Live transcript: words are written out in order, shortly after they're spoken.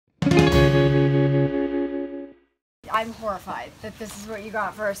I'm horrified that this is what you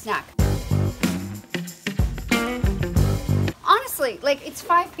got for a snack. Honestly, like, it's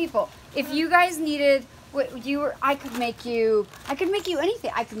 5 people. If you guys needed what you were, I could make you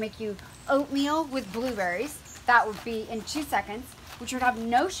anything. I could make you oatmeal with blueberries. That would be in 2 seconds, which would have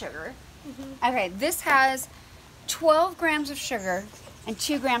no sugar. Okay, this has 12 grams of sugar and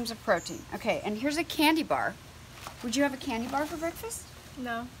 2 grams of protein. Okay, and here's a candy bar. Would you have a candy bar for breakfast?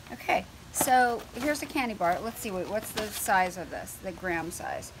 No. Okay, so here's a candy bar. Let's see, what's the size of this, the gram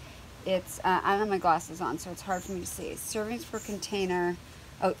size? It's, I don't have my glasses on, so it's hard for me to see. Servings per container,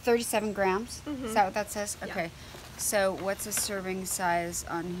 37 grams. Is that what that says? Okay, so what's a serving size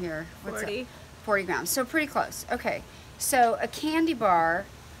on here? What's 40. 40 grams, so pretty close. Okay, so a candy bar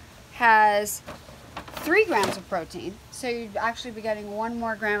has 3 grams of protein, so you'd actually be getting 1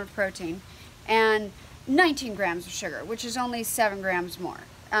 more gram of protein, and 19 grams of sugar, which is only 7 grams more.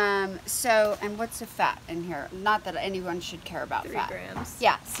 And what's the fat in here? Not that anyone should care about 3 fat. grams.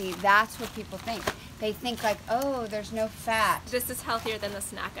 Yeah, see, that's what people think. They think like, oh, there's no fat. This is healthier than the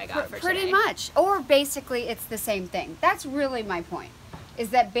snack I got for Pretty today. much. Or basically it's the same thing. That's really my point, is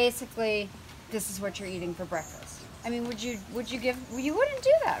that basically this is what you're eating for breakfast. I mean, you wouldn't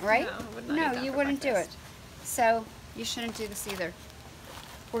do that, right? No, I would not eat that you for wouldn't do it. breakfast. So you shouldn't do this either.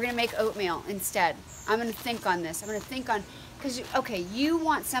 We're gonna make oatmeal instead. I'm gonna think on this. I'm gonna think on, because, okay, you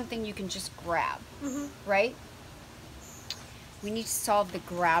want something you can just grab, right? We need to solve the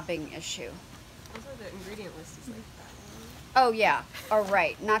grabbing issue. Also, the ingredient list is like that. Oh yeah, all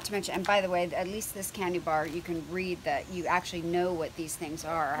right. Not to mention, and by the way, at least this candy bar, you can read that you actually know what these things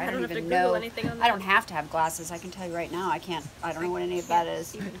are. I don't even have to know. Google anything on I don't that. have to have glasses. I can tell you right now, I can't. I don't know what any of that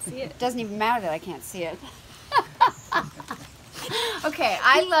is. Even see it. It doesn't even matter that I can't see it. Okay,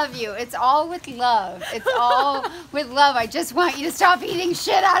 I love you. It's all with love. It's all with love. I just want you to stop eating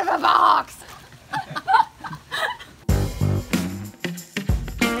shit out of a box.